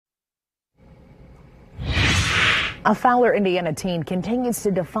A Fowler, Indiana teen continues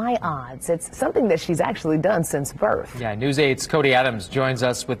to defy odds. It's something that she's actually done since birth. Yeah, News 8's Cody Adams joins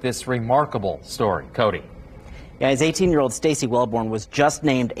us with this remarkable story. Cody. Yeah, his 18-year-old Stacy Wellborn was just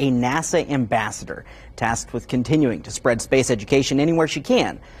named a NASA ambassador, tasked with continuing to spread space education anywhere she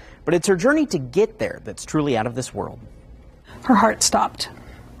can. But it's her journey to get there that's truly out of this world. Her heart stopped,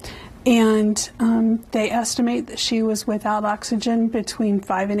 and they estimate that she was without oxygen between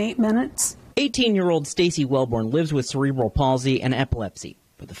 5 and 8 minutes. 18-year-old Stacy Wellborn lives with cerebral palsy and epilepsy,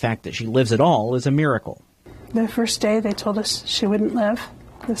 but the fact that she lives at all is a miracle. The first day they told us she wouldn't live.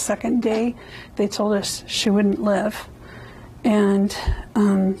 The second day they told us she wouldn't live. And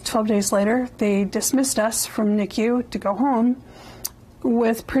 12 days later they dismissed us from NICU to go home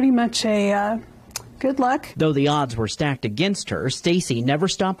with pretty much a good luck. Though the odds were stacked against her, Stacy never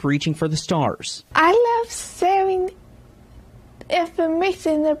stopped reaching for the stars. I love sharing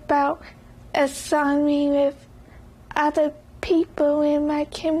information about astronomy with other people in my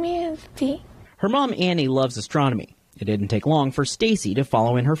community. Her mom Annie loves astronomy. It didn't take long for Stacy to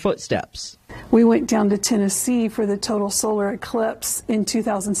follow in her footsteps. We went down to Tennessee for the total solar eclipse in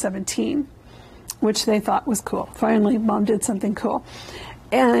 2017, which they thought was cool. Finally, Mom did something cool.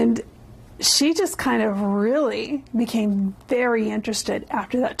 And she just kind of really became very interested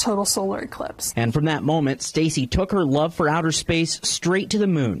after that total solar eclipse. And from that moment, Stacy took her love for outer space straight to the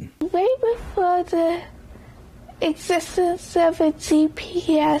moon. Way before the existence of a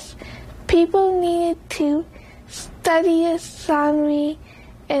GPS, people needed to study astronomy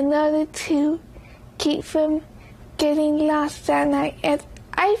in order to keep from getting lost at night. And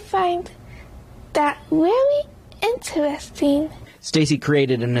I find that really interesting. Stacy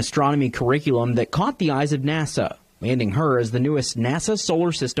created an astronomy curriculum that caught the eyes of NASA, landing her as the newest NASA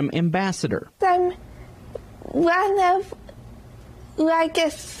Solar System ambassador. I'm one of like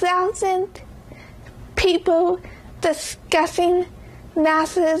 1,000 people discussing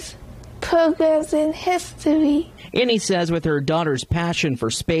NASA's programs in history. Annie says with her daughter's passion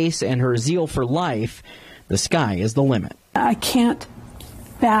for space and her zeal for life, the sky is the limit. I can't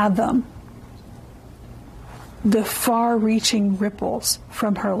fathom the far-reaching ripples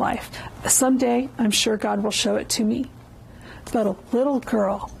from her life. Someday, I'm sure God will show it to me. But a little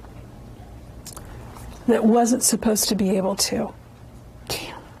girl that wasn't supposed to be able to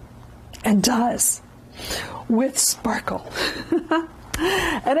can and does, with sparkle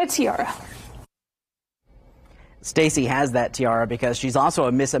and a tiara. Stacy has that tiara because she's also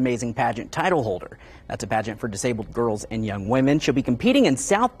a Miss Amazing pageant title holder. That's a pageant for disabled girls and young women. She'll be competing in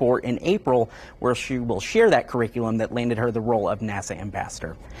Southport in April, where she will share that curriculum that landed her the role of NASA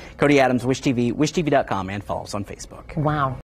ambassador. Cody Adams, Wish TV, wishtv.com, and follow us on Facebook. Wow.